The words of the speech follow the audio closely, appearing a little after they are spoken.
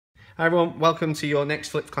Hi everyone, welcome to your next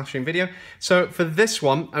flipped classroom video. So for this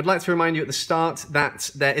one, I'd like to remind you at the start that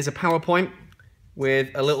there is a PowerPoint with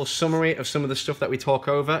a little summary of some of the stuff that we talk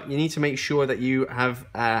over. You need to make sure that you have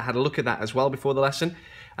had a look at that as well before the lesson.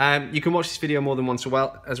 You can watch this video more than once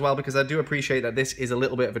as well because I do appreciate that this is a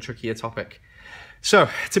little bit of a trickier topic. So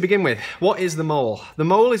to begin with, what is the mole? The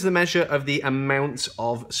mole is the measure of the amount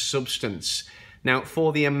of substance. Now,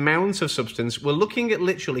 for the amount of substance, we're looking at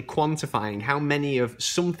literally quantifying how many of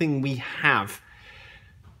something we have.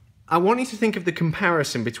 I want you to think of the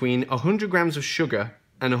comparison between 100 grams of sugar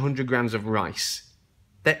and 100 grams of rice.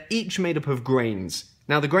 They're each made up of grains.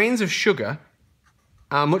 Now, the grains of sugar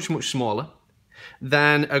are much, much smaller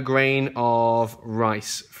than a grain of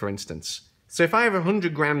rice, for instance. So if I have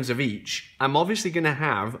 100 grams of each, I'm obviously going to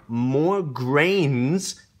have more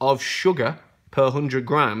grains of sugar per 100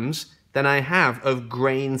 grams than I have of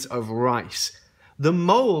grains of rice. The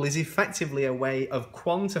mole is effectively a way of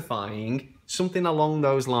quantifying something along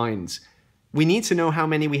those lines. We need to know how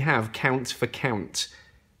many we have, count for count.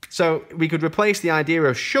 So we could replace the idea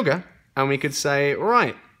of sugar and we could say,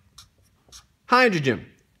 right, hydrogen,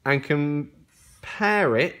 and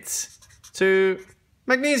compare it to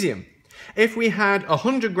magnesium. If we had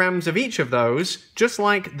 100 grams of each of those, just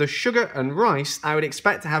like the sugar and rice, I would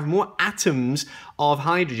expect to have more atoms of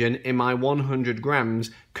hydrogen in my 100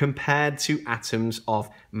 grams compared to atoms of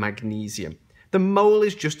magnesium. The mole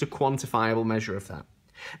is just a quantifiable measure of that.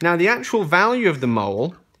 Now, the actual value of the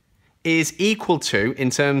mole is equal to,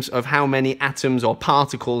 in terms of how many atoms or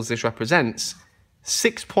particles this represents,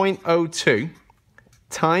 6.02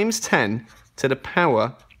 times 10 to the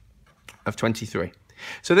power of 23.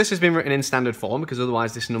 So this has been written in standard form because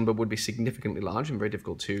otherwise this number would be significantly large and very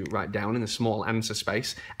difficult to write down in a small answer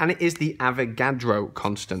space. And it is the Avogadro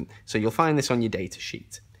constant. So you'll find this on your data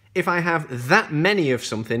sheet. If I have that many of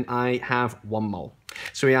something, I have 1 mole.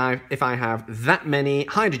 So if I have that many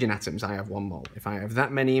hydrogen atoms, I have 1 mole. If I have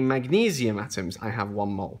that many magnesium atoms, I have 1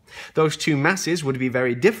 mole. Those two masses would be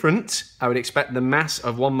very different. I would expect the mass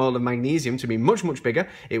of 1 mole of magnesium to be much, much bigger.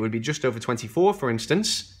 It would be just over 24, for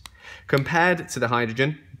instance, compared to the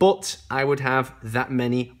hydrogen, but I would have that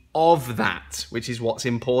many of that, which is what's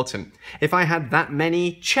important. If I had that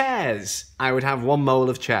many chairs, I would have 1 mole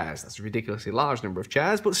of chairs. That's a ridiculously large number of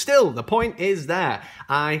chairs, but still, the point is there.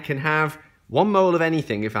 I can have 1 mole of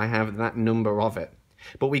anything if I have that number of it.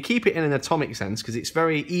 But we keep it in an atomic sense because it's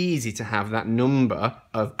very easy to have that number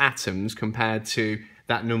of atoms compared to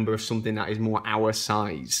that number of something that is more our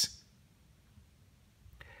size.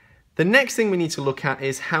 The next thing we need to look at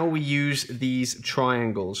is how we use these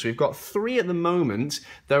triangles. So we've got 3 at the moment.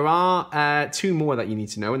 There are 2 more that you need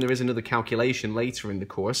to know, and there is another calculation later in the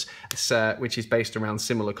course, which is based around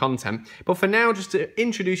similar content. But for now, just to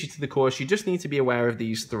introduce you to the course, you just need to be aware of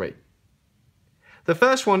these 3. The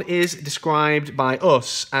first one is described by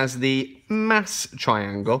us as the mass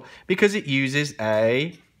triangle because it uses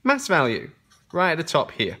a mass value right at the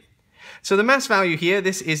top here. So the mass value here,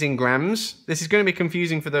 this is in grams. This is going to be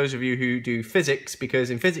confusing for those of you who do physics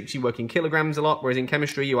because in physics you work in kilograms a lot, whereas in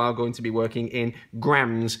chemistry you are going to be working in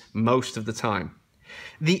grams most of the time.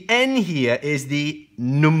 The N here is the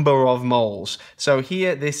number of moles. So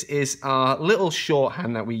here this is our little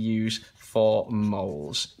shorthand that we use for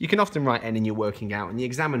moles. You can often write N in your working out and the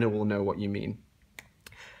examiner will know what you mean.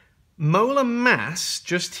 Molar mass,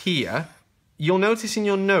 just here, you'll notice in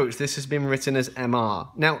your notes this has been written as MR.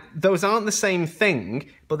 Now, those aren't the same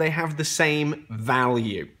thing, but they have the same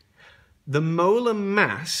value. The molar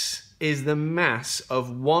mass is the mass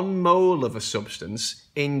of 1 mole of a substance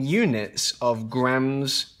in units of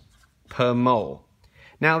grams per mole.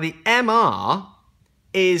 Now, the MR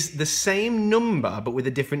is the same number, but with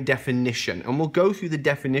a different definition, and we'll go through the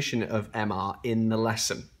definition of MR in the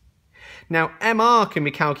lesson. Now, MR can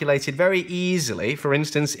be calculated very easily. For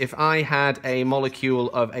instance, if I had a molecule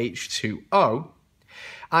of H2O,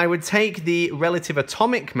 I would take the relative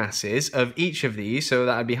atomic masses of each of these, so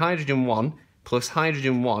that would be hydrogen 1 plus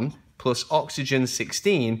hydrogen 1 plus oxygen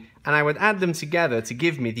 16, and I would add them together to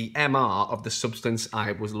give me the MR of the substance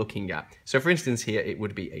I was looking at. So for instance here, it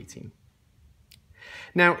would be 18.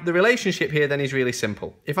 Now, the relationship here then is really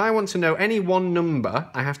simple. If I want to know any one number,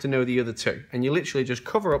 I have to know the other 2. And you literally just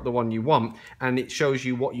cover up the one you want, and it shows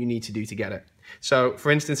you what you need to do to get it. So,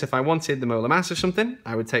 for instance, if I wanted the molar mass of something,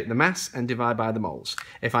 I would take the mass and divide by the moles.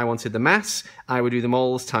 If I wanted the mass, I would do the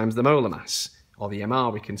moles times the molar mass, or the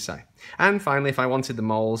MR we can say. And finally, if I wanted the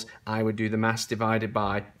moles, I would do the mass divided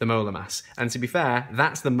by the molar mass. And to be fair,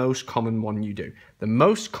 that's the most common one you do. The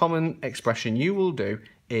most common expression you will do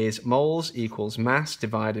is moles equals mass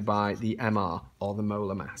divided by the MR, or the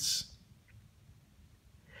molar mass.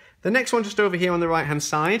 The next one just over here on the right hand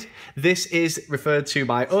side, this is referred to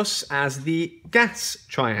by us as the gas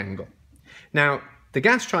triangle. Now, the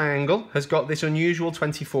gas triangle has got this unusual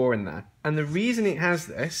 24 in there, and the reason it has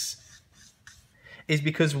this is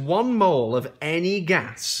because 1 mole of any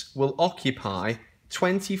gas will occupy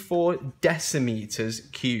 24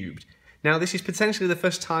 decimeters cubed. Now, this is potentially the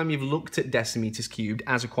first time you've looked at decimeters cubed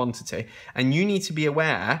as a quantity, and you need to be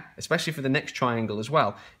aware, especially for the next triangle as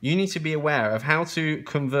well, you need to be aware of how to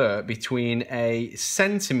convert between a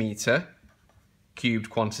centimeter cubed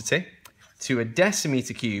quantity to a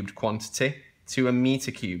decimeter cubed quantity to a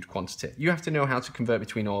meter cubed quantity. You have to know how to convert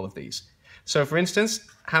between all of these. So for instance,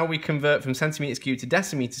 how we convert from centimeters cubed to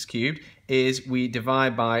decimeters cubed is we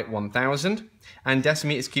divide by 1000, and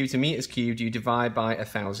decimeters cubed to meters cubed you divide by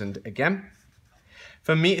 1000 again.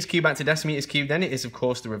 From meters cubed back to decimeters cubed then it is of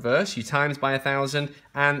course the reverse, you times by 1000,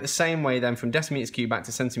 and the same way then from decimeters cubed back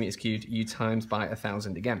to centimeters cubed you times by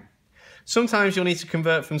 1000 again. Sometimes you'll need to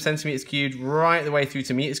convert from centimeters cubed right the way through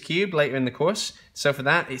to meters cubed later in the course. So for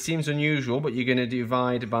that, it seems unusual, but you're going to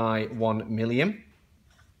divide by 1 million.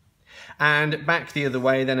 And back the other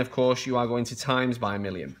way, then of course, you are going to times by 1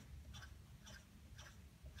 million.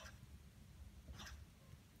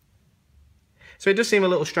 So it does seem a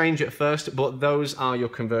little strange at first, but those are your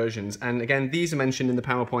conversions. And again, these are mentioned in the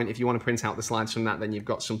PowerPoint. If you want to print out the slides from that, then you've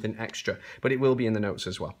got something extra, but it will be in the notes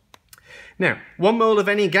as well. Now, 1 mole of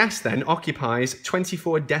any gas then occupies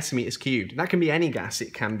 24 decimeters cubed. That can be any gas.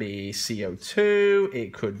 It can be CO2,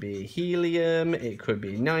 it could be helium, it could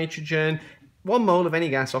be nitrogen. 1 mole of any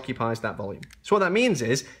gas occupies that volume. So what that means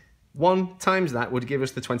is 1 times that would give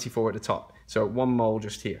us the 24 at the top. So 1 mole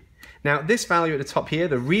just here. Now, this value at the top here,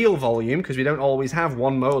 the real volume, because we don't always have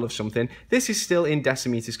 1 mole of something, this is still in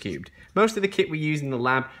decimeters cubed. Most of the kit we use in the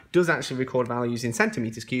lab does actually record values in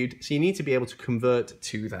centimeters cubed, so you need to be able to convert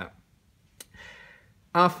to that.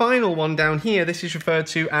 Our final one down here, this is referred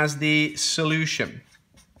to as the solution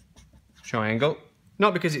triangle.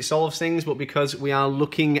 Not because it solves things, but because we are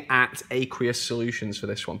looking at aqueous solutions for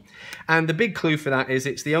this one. And the big clue for that is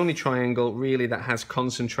it's the only triangle really that has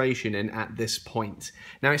concentration in at this point.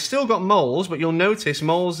 Now it's still got moles, but you'll notice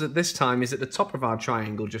moles at this time is at the top of our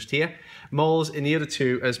triangle just here. Moles in the other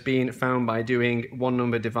two as being found by doing one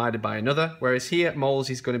number divided by another, whereas here moles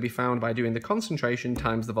is going to be found by doing the concentration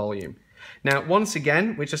times the volume. Now, once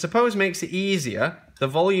again, which I suppose makes it easier, the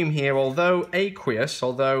volume here, although aqueous,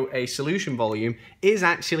 although a solution volume, is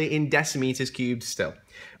actually in decimeters cubed still.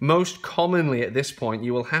 Most commonly at this point,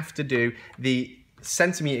 you will have to do the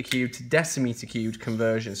centimeter cubed to decimeter cubed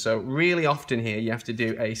conversion. So really often here, you have to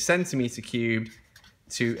do a centimeter cubed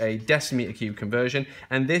to a decimeter cubed conversion,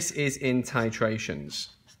 and this is in titrations.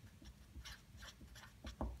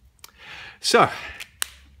 So,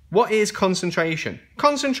 what is concentration?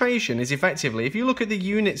 Concentration is effectively, if you look at the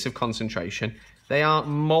units of concentration, they are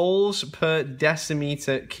moles per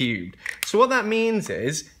decimeter cubed. So what that means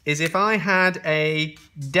is if I had a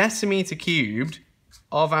decimeter cubed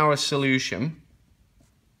of our solution,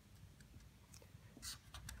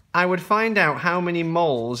 I would find out how many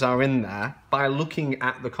moles are in there by looking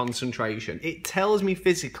at the concentration. It tells me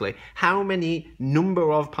physically how many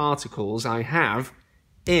number of particles I have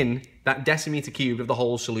in that decimeter cubed of the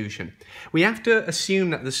whole solution. We have to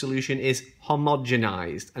assume that the solution is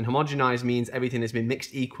homogenized, and homogenized means everything has been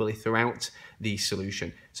mixed equally throughout the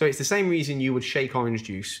solution. So it's the same reason you would shake orange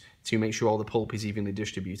juice to make sure all the pulp is evenly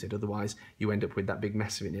distributed, otherwise you end up with that big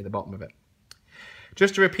mess of it near the bottom of it.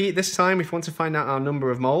 Just to repeat this time, if we want to find out our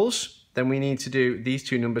number of moles, then we need to do these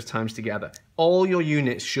two numbers times together. All your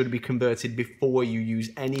units should be converted before you use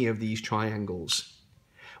any of these triangles.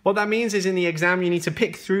 What that means is in the exam, you need to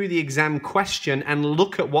pick through the exam question and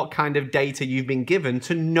look at what kind of data you've been given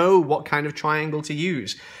to know what kind of triangle to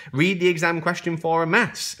use. Read the exam question for a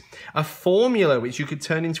mass, a formula which you could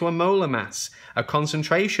turn into a molar mass, a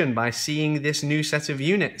concentration by seeing this new set of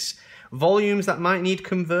units, volumes that might need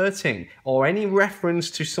converting, or any reference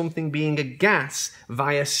to something being a gas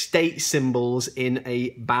via state symbols in a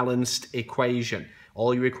balanced equation.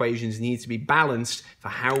 All your equations need to be balanced for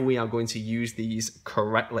how we are going to use these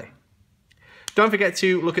correctly. Don't forget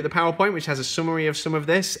to look at the PowerPoint, which has a summary of some of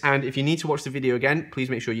this, and if you need to watch the video again, please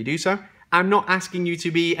make sure you do so. I'm not asking you to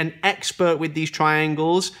be an expert with these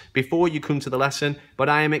triangles before you come to the lesson, but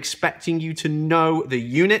I am expecting you to know the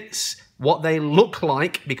units, what they look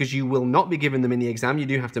like, because you will not be given them in the exam. You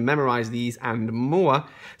do have to memorize these and more,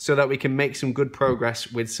 so that we can make some good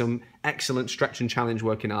progress with some excellent stretch and challenge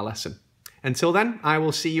work in our lesson. Until then, I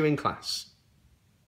will see you in class.